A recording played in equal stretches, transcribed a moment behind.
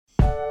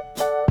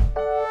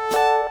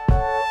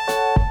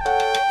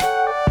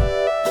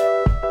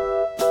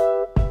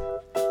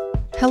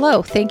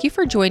Hello, thank you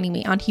for joining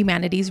me on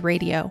Humanities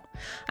Radio.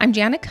 I'm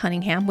Janet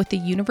Cunningham with the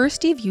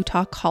University of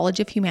Utah College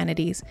of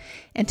Humanities,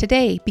 and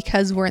today,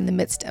 because we're in the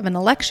midst of an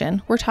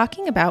election, we're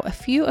talking about a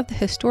few of the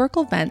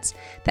historical events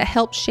that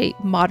helped shape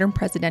modern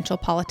presidential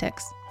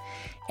politics.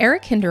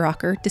 Eric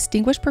Hinderaker,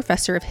 Distinguished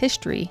Professor of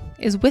History,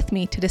 is with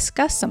me to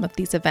discuss some of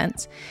these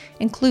events,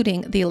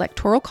 including the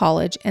Electoral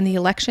College and the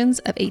elections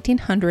of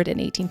 1800 and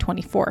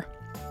 1824.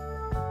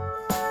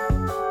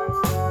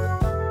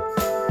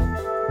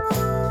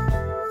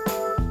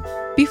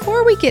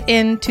 Before we get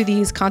into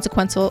these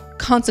consequential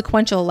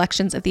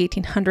elections of the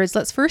 1800s,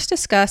 let's first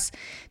discuss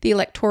the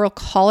Electoral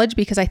College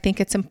because I think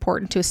it's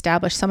important to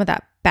establish some of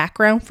that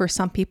background for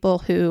some people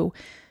who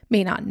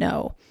may not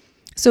know.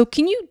 So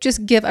can you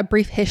just give a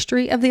brief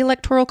history of the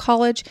Electoral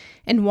College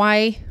and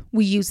why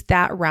we use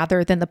that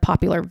rather than the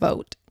popular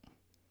vote?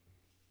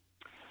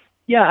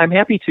 Yeah, I'm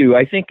happy to.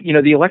 I think,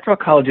 the Electoral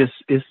College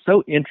is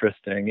so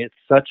interesting. It's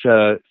such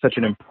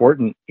an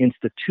important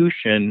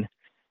institution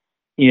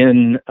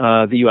in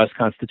the U.S.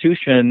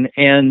 Constitution.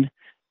 And,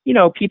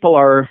 people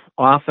are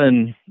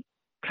often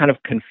kind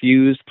of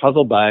confused,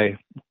 puzzled by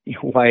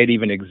why it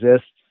even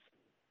exists.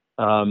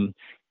 And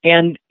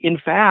in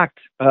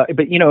fact, I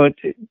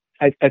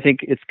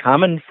think it's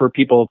common for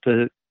people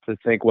to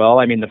think,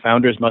 the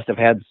founders must have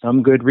had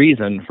some good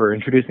reason for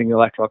introducing the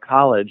Electoral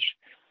College.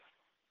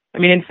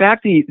 In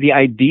fact, the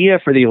idea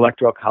for the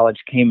Electoral College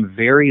came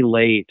very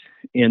late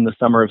in the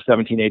summer of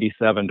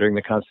 1787 during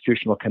the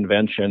Constitutional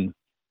Convention.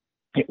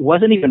 It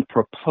wasn't even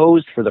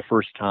proposed for the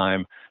first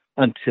time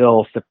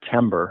until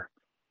September.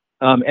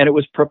 And it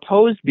was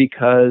proposed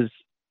because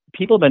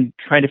people have been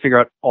trying to figure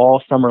out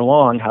all summer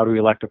long how to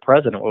elect a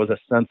president, what was a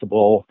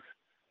sensible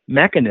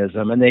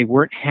mechanism, and they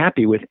weren't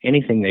happy with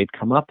anything they'd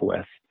come up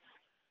with.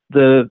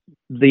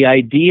 The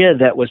idea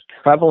that was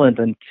prevalent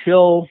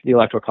until the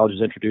Electoral College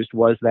was introduced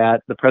was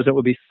that the president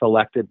would be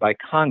selected by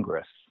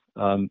Congress.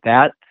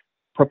 That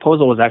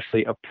proposal was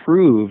actually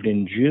approved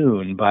in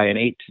June by an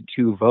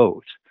 8-2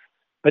 vote.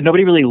 But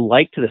nobody really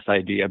liked this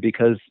idea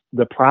because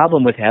the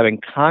problem with having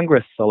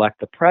Congress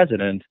select the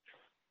president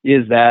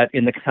is that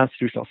in the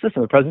constitutional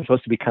system, the president's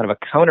supposed to be kind of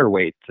a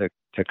counterweight to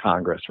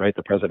Congress, right?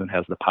 The president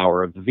has the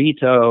power of the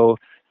veto.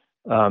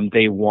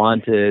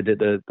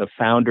 The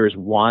founders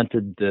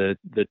wanted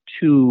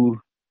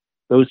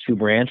those two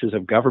branches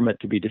of government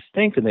to be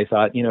distinct, and they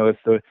thought,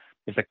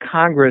 if the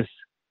Congress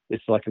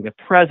is selecting the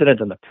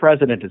president and the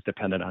president is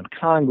dependent on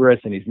Congress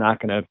and he's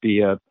not going to be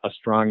a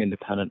strong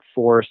independent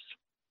force.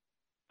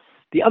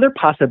 The other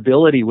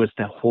possibility was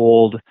to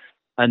hold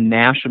a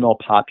national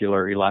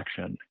popular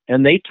election.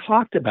 And they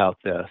talked about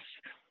this,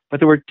 but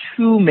there were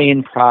two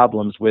main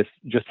problems with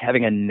just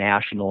having a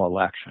national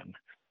election.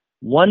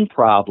 One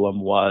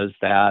problem was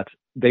that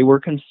they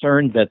were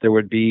concerned that there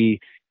would be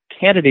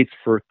candidates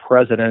for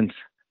president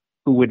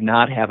who would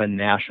not have a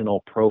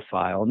national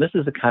profile. And this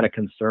is a kind of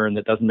concern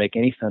that doesn't make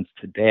any sense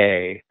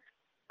today.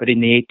 But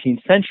in the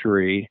 18th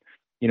century,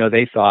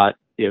 they thought,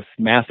 if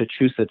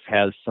Massachusetts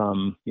has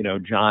some,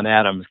 John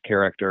Adams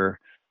character,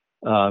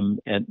 and,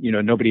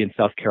 nobody in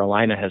South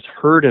Carolina has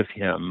heard of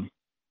him,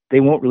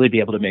 they won't really be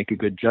able to make a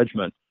good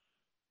judgment.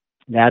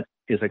 That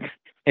is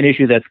an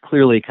issue that's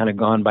clearly kind of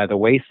gone by the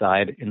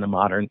wayside in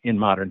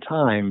modern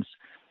times.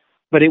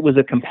 But it was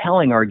a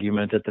compelling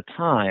argument at the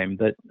time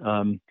that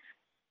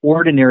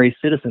ordinary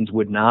citizens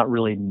would not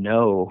really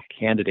know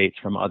candidates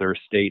from other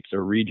states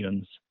or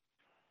regions.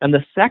 And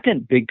the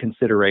second big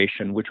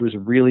consideration, which was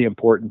really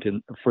important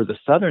for the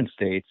southern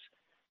states,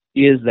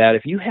 is that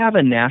if you have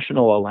a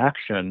national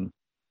election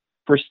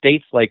for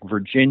states like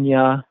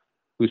Virginia,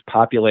 whose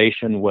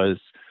population was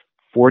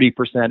 40%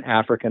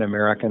 African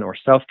American, or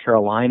South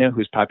Carolina,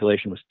 whose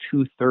population was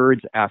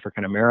 2/3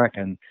 African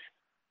American,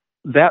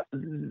 that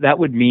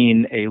would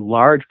mean a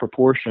large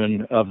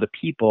proportion of the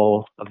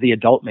people, of the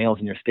adult males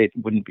in your state,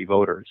 wouldn't be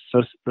voters.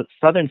 So the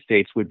southern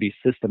states would be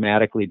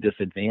systematically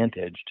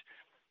disadvantaged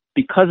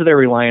because of their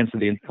reliance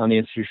on the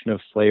institution of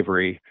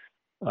slavery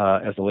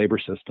as a labor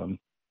system.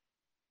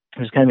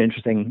 It's kind of an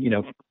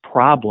interesting,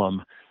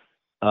 problem.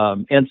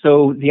 And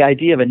so the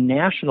idea of a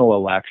national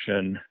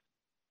election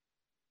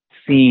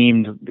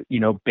seemed,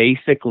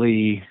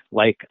 basically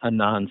like a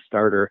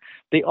non-starter.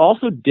 They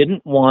also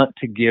didn't want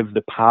to give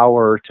the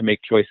power to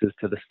make choices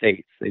to the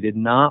states. They did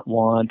not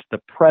want the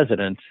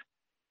president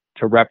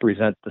to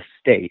represent the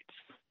states.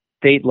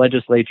 State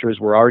legislatures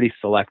were already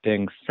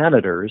selecting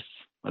senators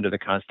under the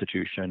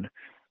Constitution,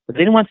 but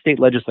they didn't want state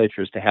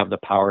legislatures to have the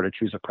power to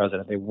choose a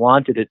president. They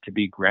wanted it to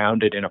be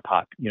grounded in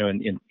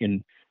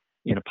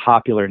a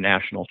popular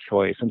national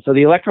choice. And so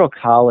the Electoral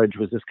College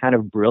was this kind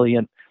of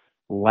brilliant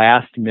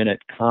last-minute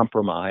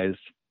compromise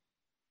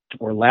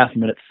or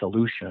last-minute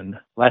solution,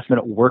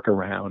 last-minute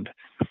workaround,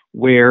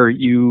 where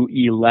you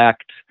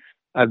elect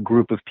a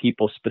group of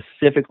people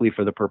specifically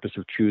for the purpose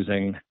of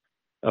choosing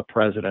a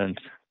president,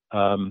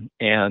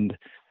 and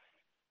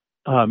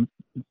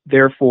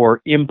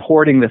therefore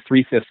importing the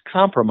 3/5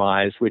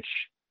 compromise, which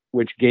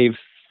gave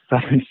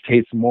southern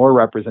states more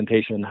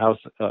representation in the House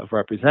of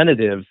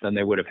Representatives than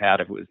they would have had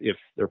if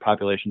their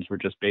populations were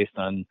just based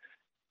on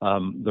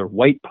the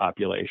white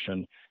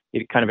population.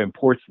 It kind of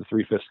imports the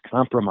Three-Fifths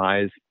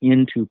Compromise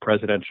into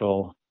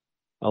presidential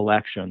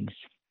elections.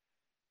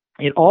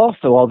 It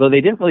also, although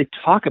they didn't really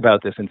talk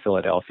about this in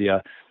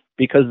Philadelphia,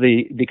 because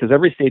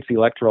every state's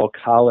electoral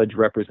college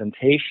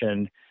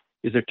representation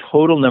is a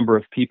total number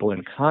of people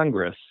in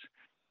Congress,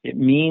 it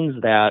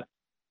means that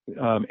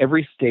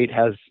every state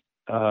has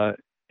a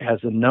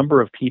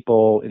number of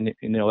people in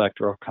the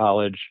electoral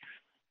college,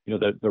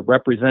 the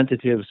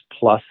representatives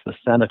plus the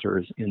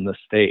senators in the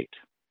state.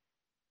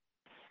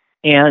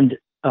 And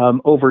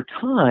over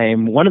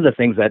time, one of the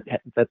things that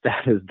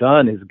has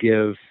done is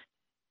give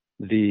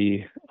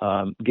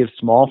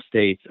small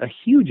states a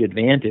huge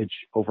advantage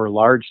over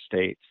large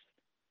states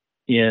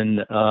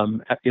in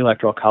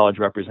electoral college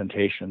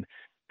representation.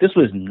 This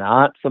was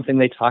not something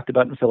they talked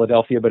about in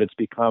Philadelphia, but it's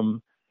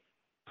become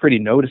pretty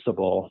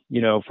noticeable.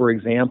 For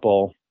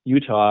example,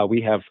 Utah,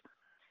 we have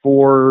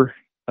 4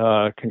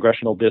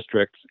 congressional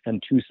districts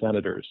and 2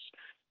 senators.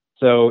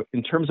 So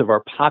in terms of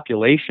our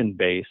population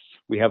base,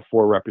 we have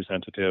 4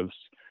 representatives.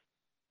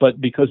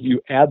 But because you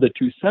add the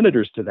 2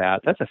 senators to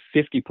that, that's a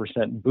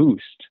 50%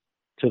 boost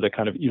to the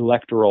kind of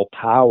electoral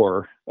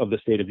power of the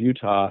state of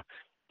Utah.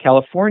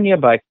 California,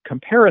 by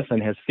comparison,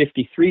 has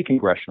 53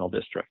 congressional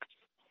districts.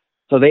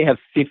 So they have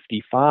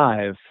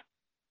 55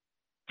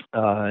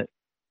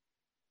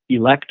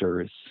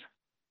 electors,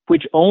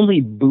 which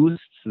only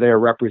boosts their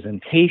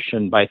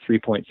representation by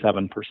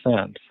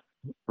 3.7%,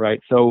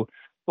 right? So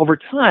over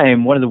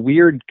time, one of the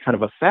weird kind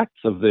of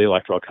effects of the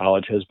Electoral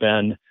College has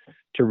been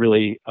to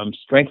really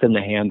strengthen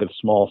the hand of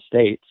small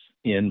states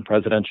in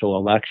presidential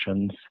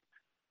elections,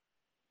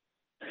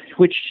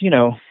 which,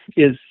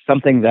 is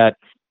something that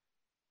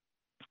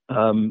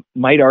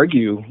might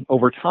argue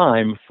over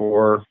time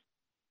for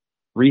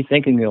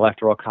rethinking the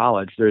Electoral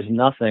College. There's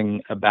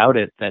nothing about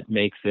it that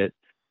makes it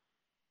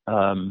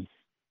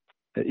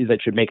that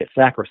should make it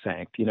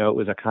sacrosanct. It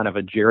was a kind of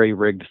a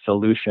jerry-rigged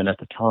solution at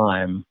the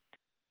time,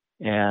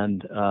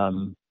 and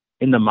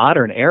in the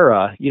modern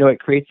era, it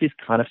creates these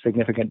kind of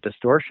significant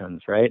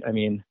distortions, right? I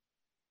mean,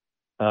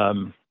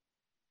 in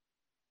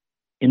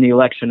the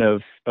election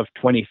of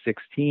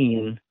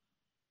 2016,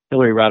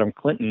 Hillary Rodham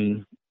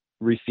Clinton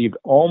received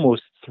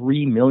almost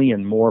 3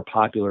 million more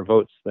popular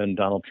votes than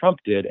Donald Trump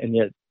did, and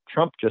yet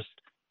Trump just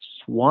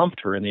swamped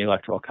her in the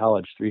Electoral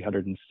College,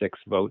 306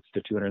 votes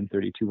to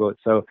 232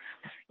 votes. So,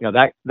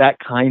 that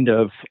kind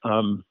of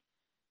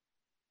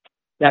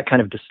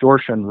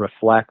distortion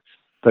reflects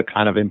the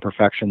kind of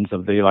imperfections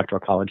of the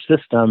Electoral College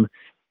system.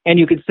 And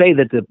you could say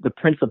that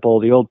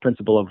the old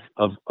principle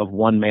of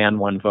one man,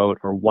 one vote,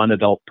 or one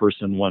adult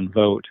person, one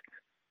vote,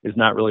 is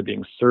not really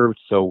being served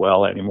so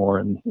well anymore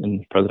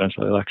in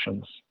presidential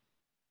elections.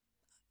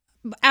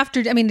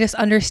 Just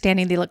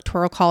understanding the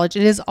Electoral College,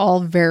 it is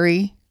all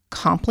very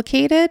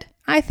complicated,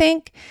 I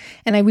think.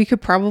 And we could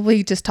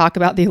probably just talk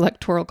about the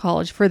Electoral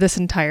College for this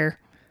entire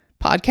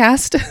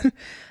podcast.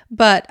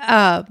 But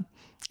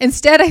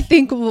instead, I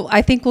think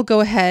we'll go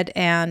ahead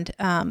and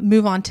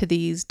move on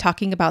to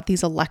talking about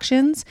these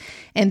elections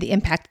and the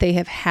impact they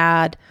have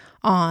had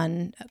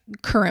on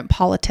current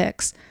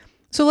politics.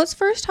 So let's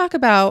first talk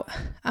about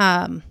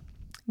the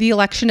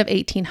election of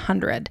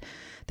 1800.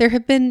 There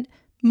have been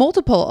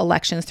multiple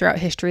elections throughout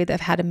history that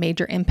have had a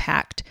major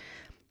impact,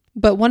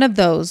 but one of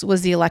those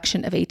was the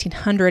election of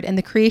 1800 and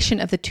the creation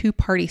of the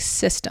two-party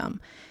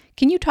system.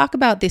 Can you talk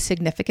about the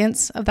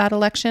significance of that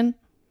election?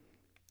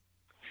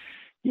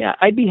 Yeah,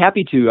 I'd be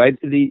happy to.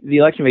 The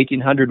election of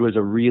 1800 was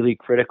a really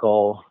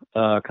critical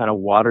kind of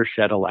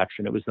watershed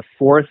election. It was the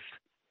 4th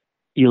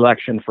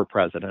election for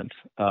president.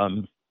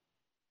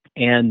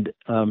 And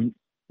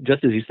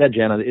just as you said,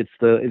 Jana, it's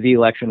the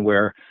election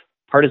where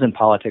partisan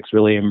politics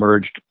really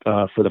emerged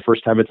for the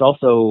first time. It's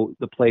also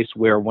the place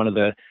where one of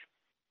the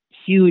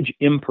huge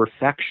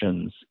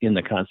imperfections in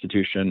the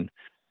Constitution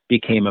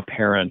became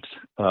apparent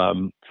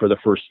for the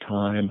first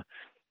time.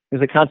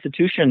 Because the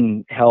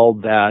Constitution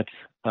held that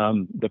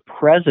the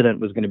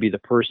president was going to be the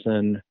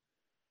person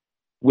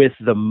with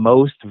the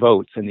most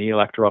votes in the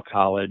Electoral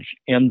College,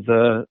 and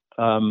the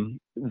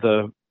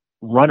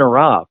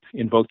runner-up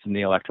in votes in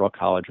the Electoral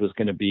College was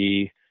going to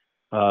be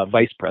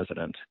vice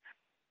president.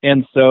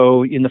 And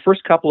so in the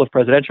first couple of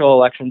presidential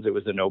elections, it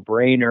was a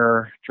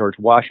no-brainer. George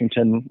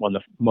Washington won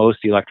the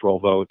most electoral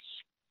votes.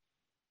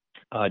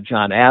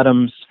 John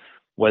Adams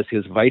was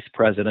his vice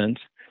president.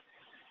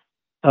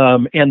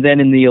 And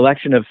then in the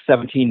election of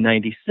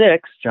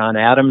 1796, John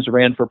Adams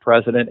ran for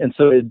president, and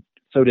so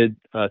did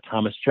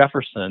Thomas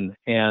Jefferson.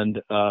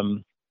 And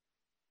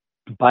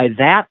by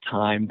that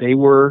time, the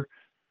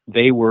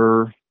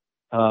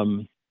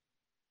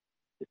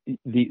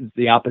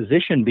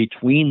opposition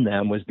between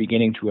them was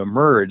beginning to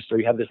emerge. So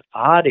you have this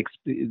odd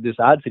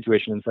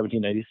situation in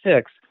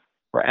 1796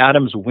 where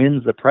Adams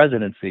wins the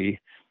presidency.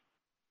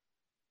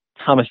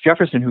 Thomas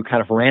Jefferson, who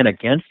kind of ran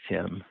against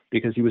him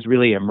because he was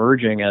really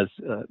emerging as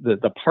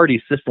the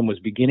party system was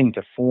beginning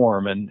to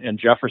form, and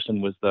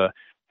Jefferson was the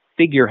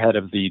figurehead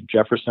of the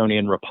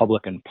Jeffersonian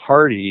Republican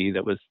Party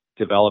that was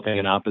developing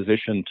in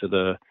opposition to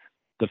the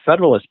the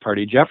Federalist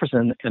Party,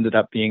 Jefferson ended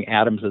up being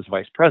Adams's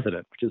vice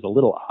president, which is a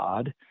little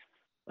odd,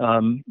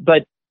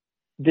 but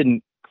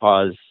didn't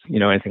cause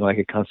anything like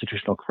a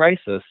constitutional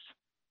crisis.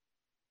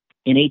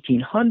 In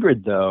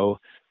 1800, though,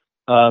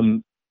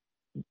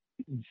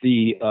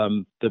 the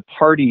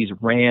parties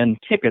ran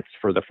tickets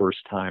for the first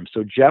time.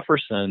 So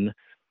Jefferson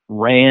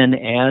ran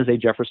as a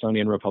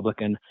Jeffersonian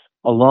Republican,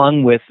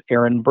 along with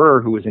Aaron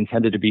Burr, who was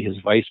intended to be his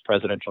vice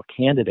presidential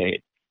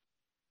candidate.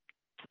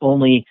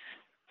 Only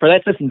for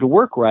that system to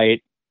work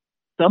right,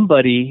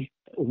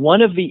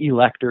 one of the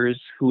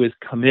electors who is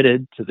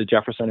committed to the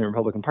Jeffersonian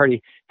Republican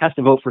Party has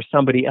to vote for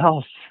somebody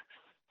else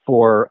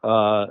for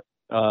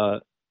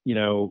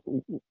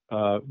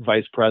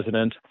vice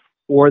president,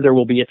 or there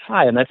will be a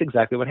tie. And that's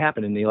exactly what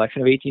happened. In the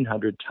election of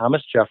 1800,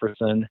 Thomas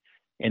Jefferson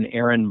and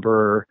Aaron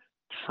Burr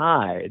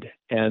tied.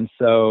 And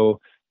so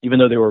even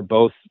though they were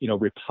both,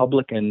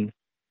 Republican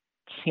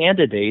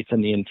candidates,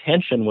 and the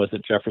intention was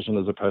that Jefferson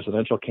was the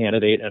presidential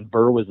candidate and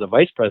Burr was the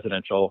vice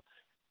presidential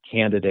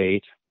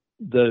candidate,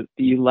 the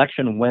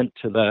election went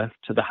to the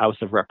House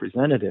of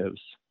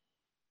Representatives.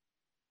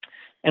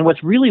 And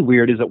what's really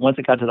weird is that once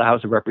it got to the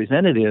House of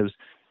Representatives,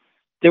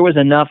 there was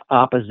enough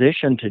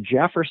opposition to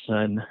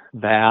Jefferson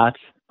that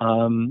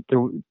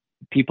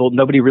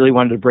nobody really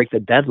wanted to break the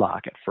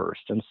deadlock at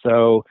first. And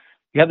so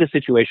you have this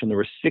situation, there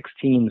were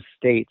 16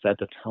 states at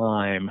the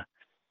time.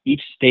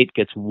 Each state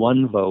gets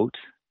one vote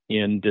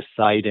in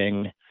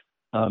deciding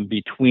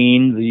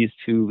between these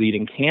two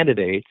leading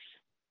candidates.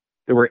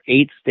 There were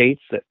 8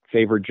 states that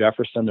favored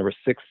Jefferson. There were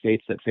 6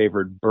 states that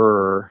favored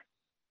Burr.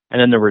 And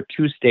then there were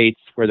 2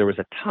 states where there was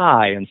a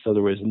tie, and so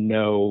there was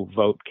no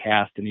vote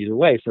cast in either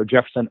way. So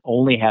Jefferson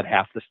only had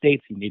half the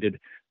states. He needed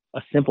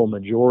a simple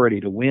majority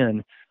to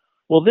win.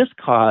 Well, this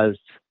caused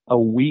a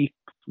week's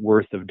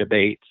worth of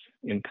debates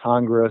in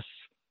Congress,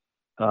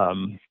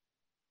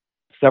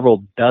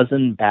 several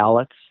dozen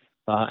ballots,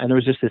 and there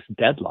was just this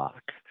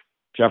deadlock.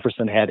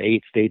 Jefferson had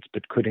 8 states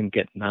but couldn't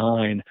get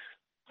 9.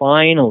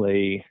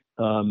 Finally,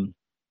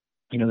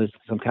 there's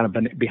some kind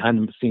of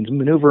behind-the-scenes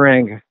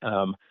maneuvering.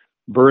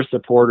 Burr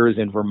supporters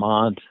in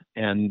Vermont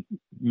and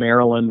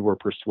Maryland were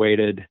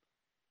persuaded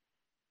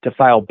to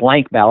file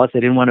blank ballots. They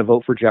didn't want to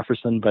vote for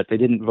Jefferson, but they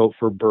didn't vote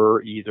for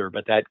Burr either.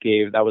 But that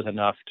was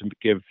enough to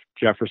give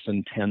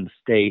Jefferson 10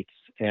 states,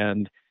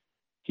 and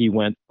he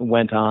went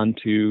on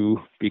to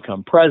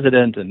become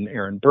president, and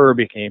Aaron Burr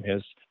became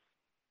his,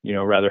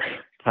 rather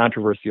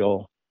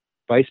controversial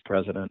vice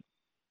president.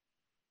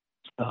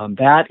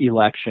 That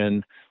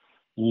election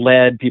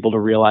led people to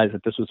realize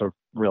that this was a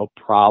real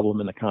problem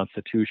in the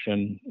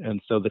Constitution,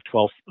 and so the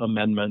 12th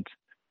Amendment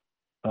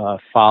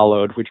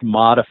followed, which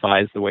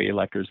modifies the way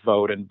electors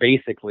vote. And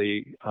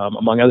basically,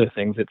 among other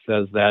things, it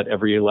says that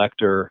every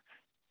elector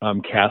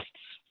casts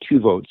 2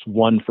 votes,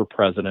 one for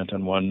president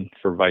and one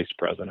for vice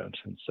president.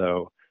 And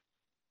so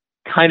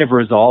kind of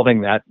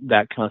resolving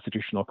that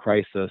constitutional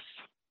crisis,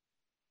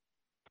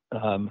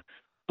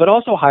 but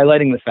also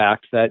highlighting the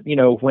fact that,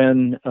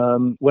 when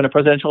a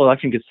presidential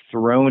election gets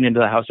thrown into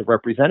the House of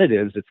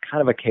Representatives, it's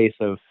kind of a case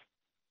of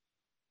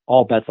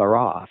all bets are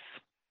off.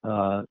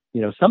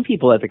 Some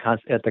people at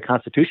the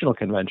Constitutional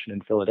Convention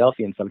in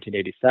Philadelphia in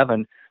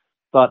 1787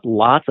 thought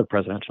lots of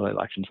presidential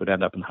elections would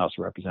end up in the House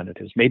of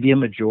Representatives, maybe a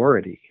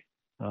majority.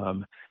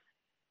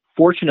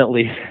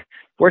 Fortunately,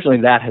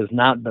 that has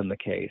not been the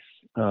case,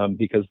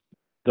 because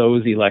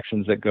those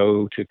elections that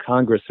go to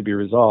Congress to be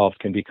resolved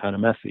can be kind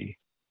of messy.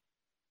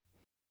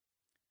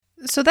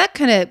 So that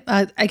kind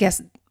of, I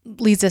guess,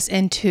 leads us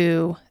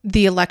into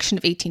the election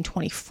of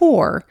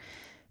 1824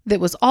 that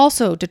was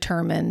also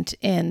determined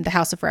in the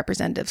House of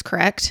Representatives,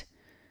 correct?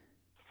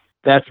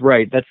 That's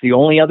right. That's the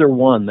only other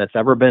one that's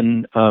ever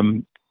been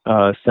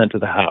sent to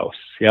the House.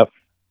 Yep.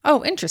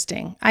 Oh,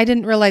 interesting. I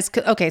didn't realize.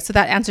 Okay, so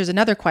that answers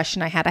another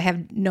question I had. I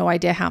have no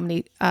idea how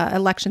many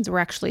elections were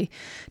actually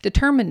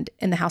determined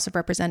in the House of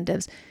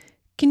Representatives.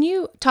 Can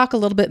you talk a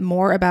little bit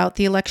more about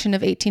the election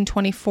of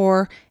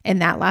 1824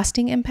 and that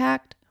lasting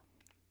impact?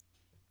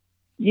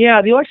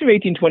 Yeah, the election of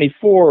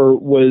 1824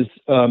 was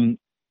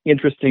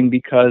interesting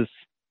because,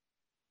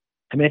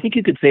 I think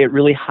you could say it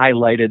really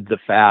highlighted the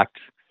fact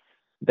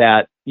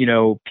that,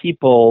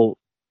 people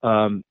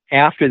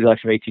after the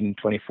election of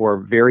 1824,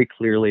 very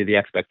clearly the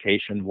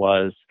expectation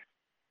was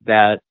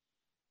that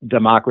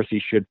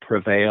democracy should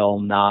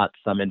prevail, not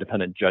some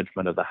independent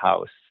judgment of the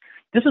House.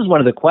 This is one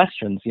of the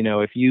questions,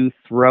 if you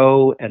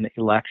throw an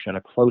election,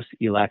 a close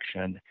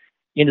election,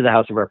 into the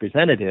House of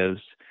Representatives,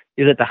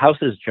 is it the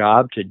House's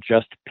job to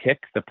just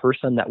pick the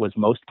person that was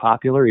most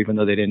popular, even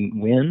though they didn't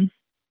win?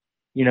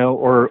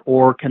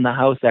 Or can the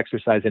House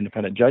exercise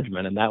independent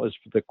judgment? And that was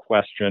the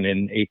question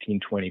in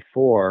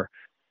 1824,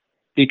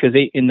 because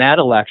in that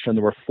election,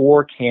 there were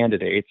 4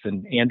 candidates,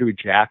 and Andrew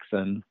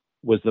Jackson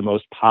was the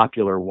most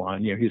popular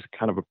one. He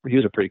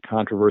was a pretty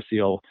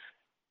controversial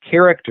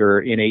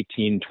character in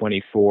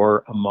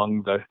 1824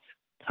 among the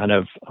kind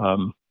of,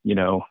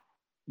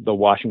 the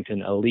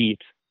Washington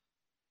elite.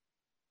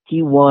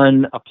 He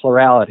won a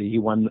plurality. He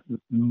won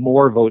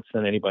more votes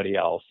than anybody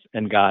else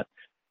and got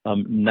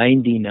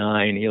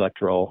 99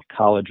 electoral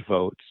college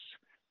votes.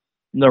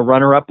 And the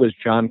runner-up was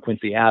John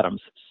Quincy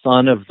Adams,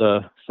 son of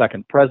the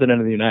second president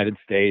of the United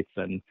States,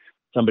 and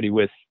somebody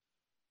with,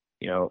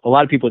 a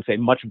lot of people would say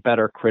much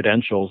better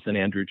credentials than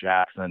Andrew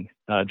Jackson.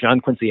 John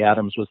Quincy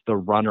Adams was the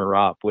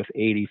runner-up with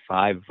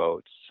 85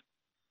 votes.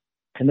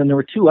 And then there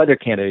were two other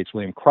candidates.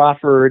 William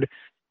Crawford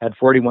had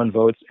 41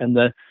 votes, and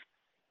the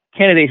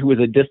candidate who was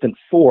a distant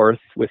fourth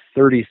with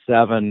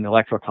 37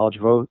 electoral college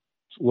votes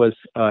was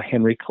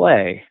Henry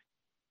Clay,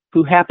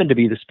 who happened to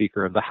be the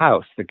Speaker of the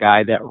House, the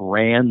guy that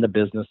ran the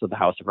business of the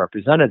House of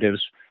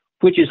Representatives,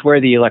 which is where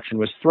the election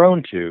was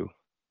thrown to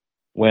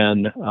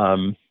when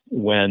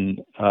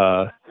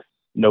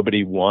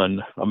nobody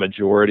won a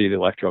majority of the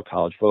electoral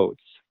college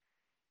votes.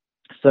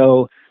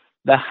 So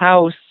the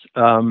House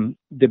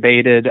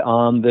debated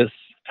on this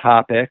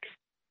topic,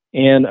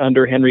 and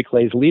under Henry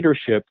Clay's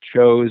leadership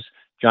chose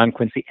John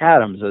Quincy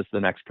Adams as the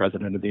next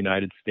president of the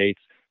United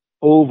States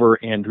over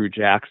Andrew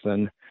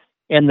Jackson.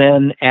 And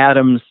then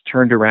Adams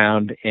turned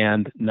around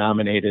and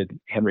nominated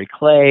Henry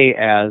Clay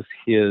as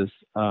his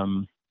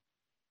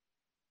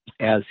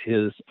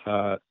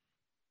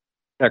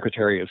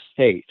Secretary of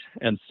State.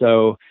 And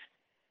so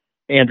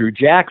Andrew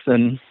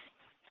Jackson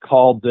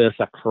called this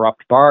a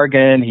corrupt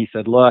bargain. He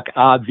said, look,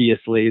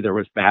 obviously there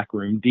was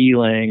backroom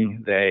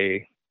dealing.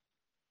 They,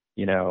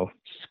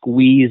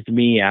 squeezed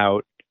me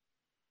out.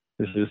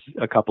 This is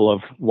a couple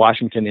of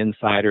Washington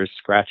insiders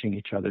scratching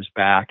each other's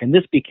back. And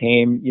this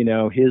became,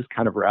 his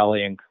kind of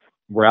rallying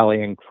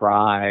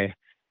cry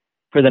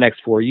for the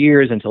next 4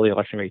 years until the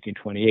election of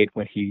 1828,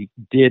 when he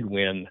did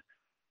win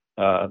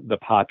the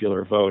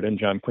popular vote. And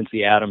John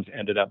Quincy Adams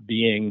ended up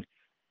being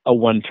a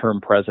one-term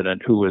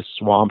president who was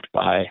swamped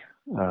by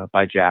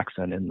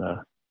Jackson in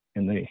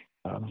the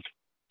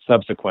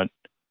subsequent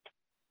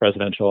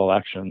presidential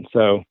election.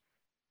 So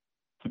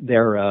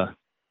they're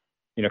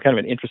kind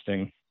of an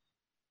interesting.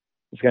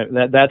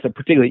 That's a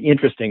particularly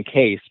interesting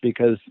case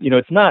because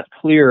it's not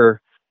clear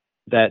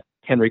that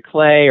Henry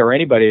Clay or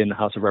anybody in the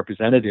House of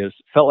Representatives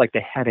felt like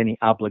they had any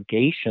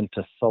obligation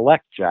to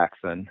select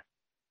Jackson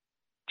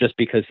just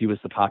because he was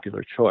the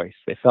popular choice.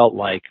 They felt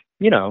like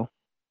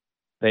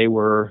they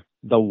were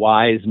the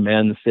wise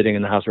men sitting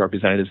in the House of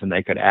Representatives and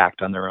they could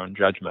act on their own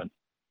judgment.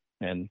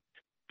 And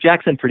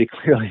Jackson pretty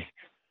clearly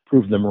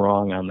proved them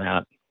wrong on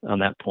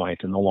that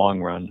point in the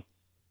long run.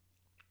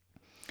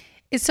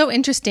 It's so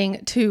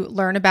interesting to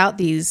learn about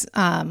these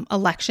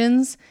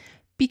elections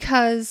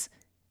because,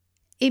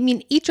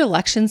 each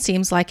election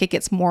seems like it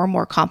gets more and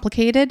more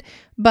complicated,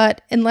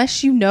 but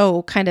unless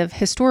kind of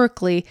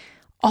historically,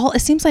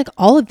 it seems like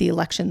all of the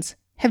elections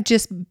have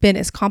just been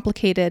as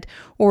complicated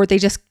or they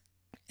just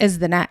as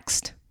the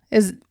next.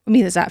 Is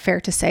that fair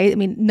to say?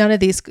 None of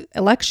these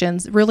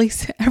elections really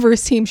ever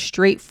seem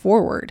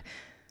straightforward.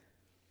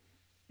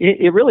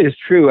 It really is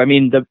true.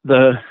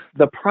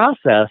 The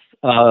process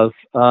of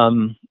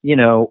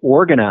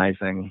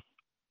organizing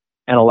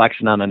an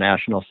election on a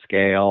national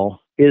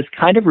scale is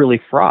kind of really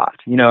fraught.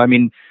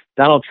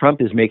 Donald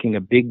Trump is making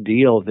a big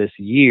deal this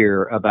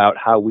year about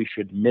how we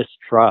should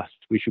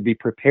be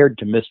prepared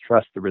to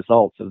mistrust the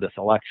results of this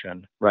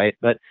election, right?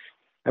 But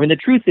the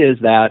truth is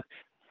that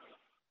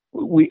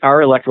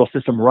our electoral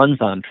system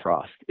runs on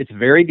trust. It's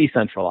very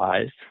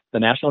decentralized. The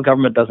national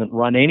government doesn't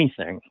run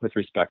anything with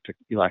respect to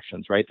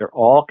elections, right? They're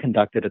all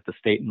conducted at the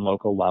state and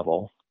local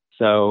level.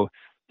 So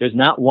there's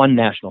not one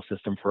national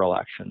system for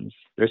elections.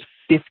 There's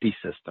 50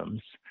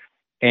 systems.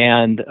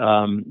 And,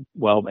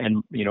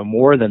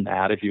 more than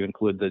that, if you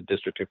include the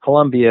District of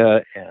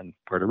Columbia and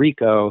Puerto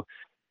Rico,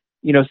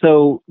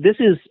 so this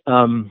is,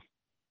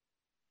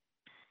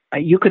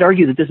 you could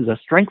argue that this is a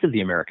strength of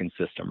the American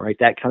system, right?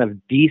 That kind of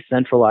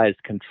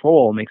decentralized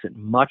control makes it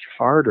much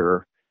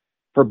harder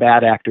for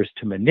bad actors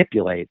to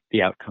manipulate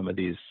the outcome of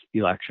these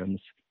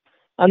elections.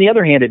 On the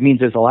other hand, it means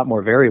there's a lot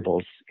more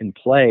variables in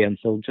play. And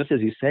so just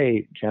as you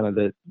say, Jenna,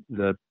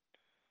 the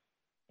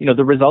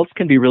results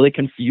can be really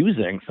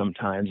confusing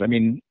sometimes.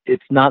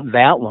 It's not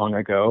that long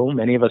ago.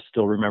 Many of us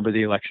still remember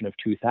the election of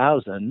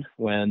 2000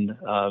 when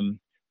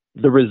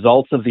the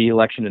results of the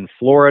election in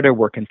Florida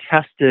were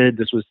contested.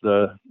 This was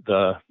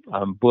the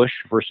Bush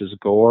versus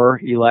Gore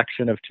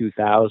election of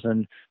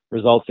 2000.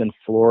 Results in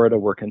Florida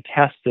were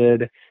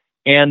contested,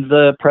 and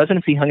the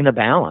presidency hung in the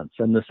balance.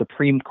 And the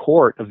Supreme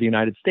Court of the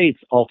United States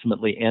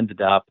ultimately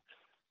ended up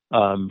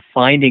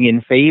finding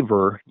in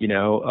favor,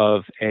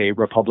 of a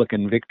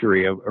Republican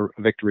victory, a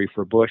victory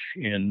for Bush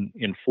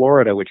in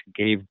Florida, which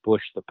gave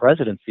Bush the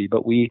presidency.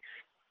 But we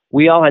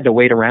all had to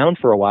wait around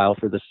for a while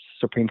for the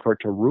Supreme Court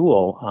to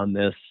rule on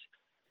this,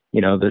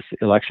 this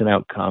election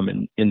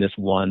outcome in this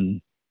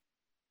one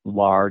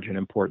large and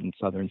important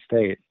southern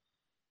state.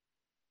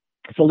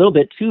 It's a little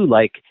bit too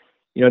like,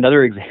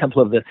 another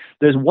example of this.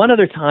 There's one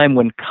other time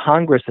when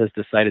Congress has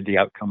decided the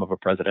outcome of a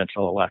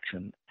presidential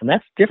election, and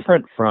that's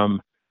different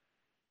from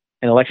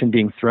an election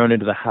being thrown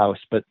into the House.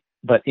 But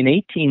in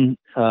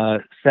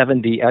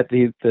 1870, at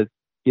the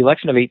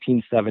election of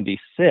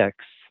 1876,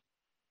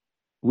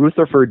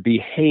 Rutherford B.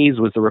 Hayes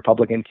was the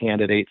Republican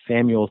candidate.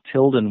 Samuel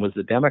Tilden was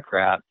the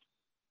Democrat.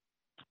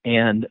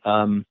 And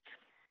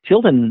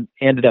Tilden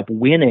ended up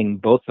winning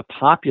both the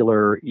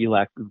popular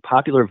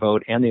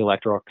vote and the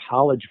electoral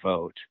college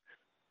vote,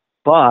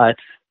 but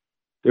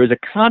there was a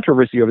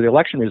controversy over the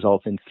election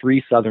results in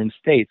 3 southern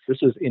states.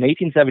 This was in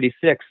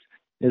 1876.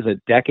 Is a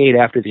decade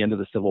after the end of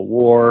the Civil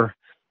War.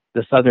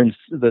 The southern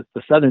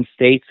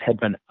states had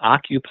been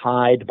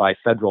occupied by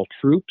federal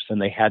troops,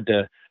 and they had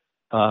to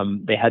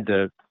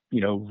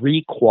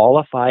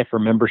re-qualify for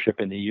membership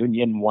in the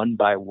Union one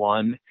by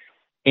one.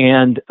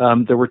 And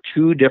there were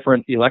 2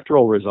 different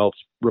electoral results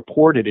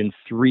reported in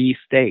 3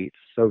 states.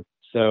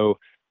 So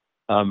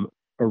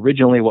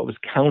originally, what was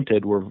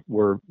counted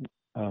were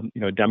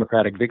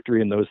Democratic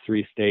victory in those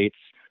 3 states.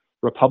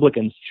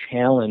 Republicans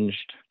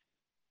challenged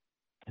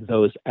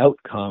those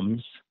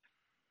outcomes,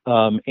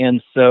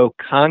 and so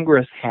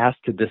Congress has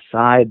to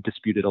decide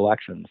disputed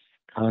elections.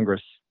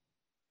 Congress,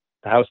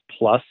 the House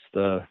plus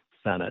the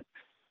Senate,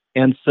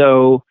 and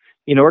so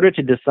in order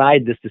to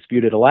decide this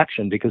disputed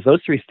election, because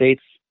those 3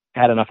 states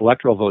had enough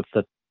electoral votes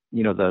that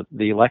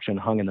the election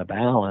hung in the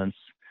balance,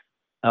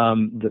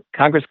 the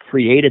Congress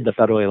created the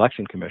Federal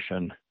Election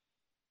Commission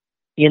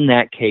in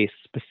that case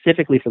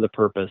specifically for the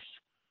purpose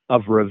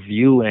of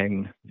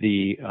reviewing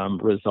the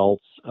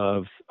results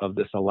of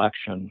this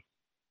election.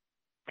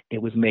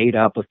 It was made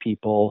up of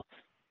people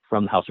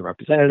from the House of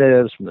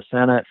Representatives, from the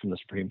Senate, from the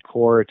Supreme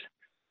Court,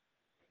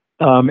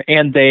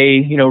 and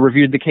they,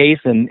 reviewed the case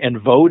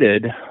and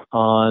voted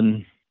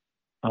on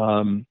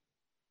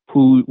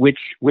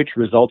which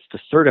results to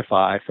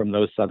certify from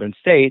those southern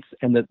states,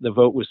 and that the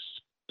vote was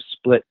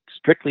split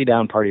strictly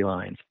down party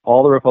lines.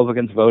 All the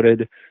Republicans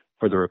voted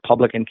for the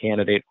Republican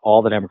candidate,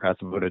 all the Democrats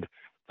voted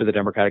for the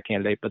Democratic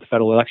candidate, but the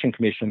Federal Election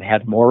Commission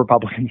had more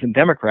Republicans than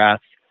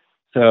Democrats.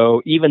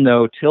 So even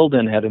though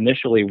Tilden had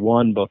initially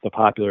won both the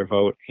popular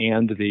vote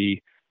and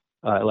the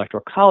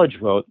electoral college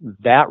vote,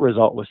 that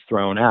result was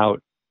thrown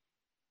out.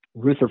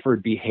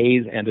 Rutherford B.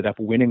 Hayes ended up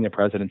winning the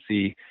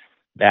presidency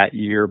that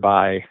year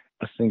by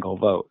a single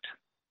vote.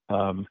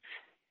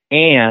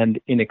 And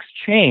in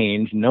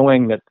exchange,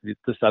 knowing that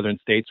the southern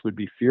states would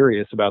be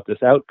furious about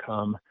this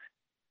outcome,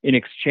 in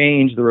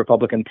exchange, the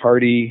Republican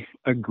Party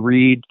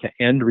agreed to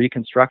end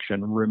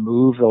Reconstruction,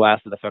 remove the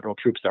last of the federal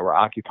troops that were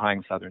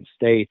occupying southern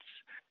states,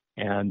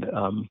 and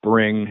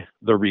bring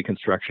the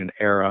Reconstruction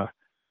era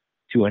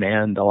to an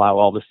end, allow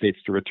all the states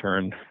to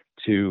return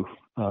to,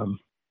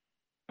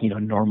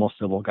 normal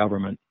civil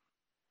government.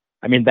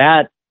 I mean,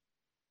 that,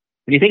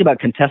 when you think about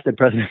contested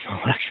presidential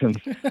elections,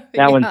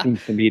 that one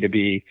seems to me to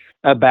be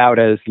about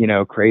as,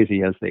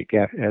 crazy as they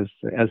get, as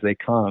they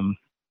come.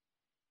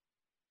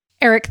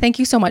 Eric, thank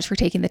you so much for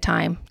taking the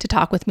time to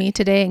talk with me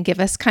today and give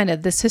us kind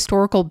of this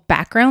historical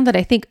background that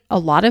I think a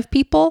lot of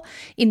people,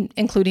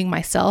 including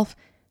myself,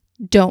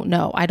 don't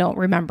know. I don't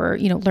remember,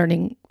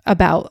 learning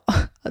about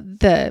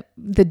the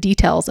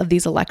details of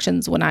these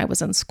elections when I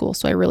was in school.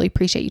 So I really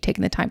appreciate you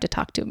taking the time to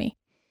talk to me.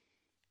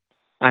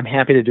 I'm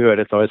happy to do it.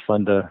 It's always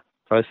fun to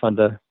talk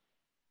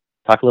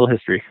a little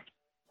history.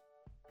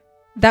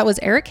 That was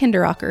Eric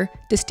Hinderaker,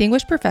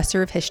 Distinguished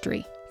Professor of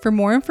History. For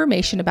more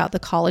information about the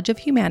College of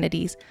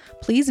Humanities,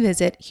 please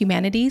visit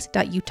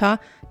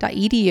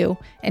humanities.utah.edu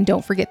and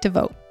don't forget to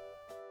vote.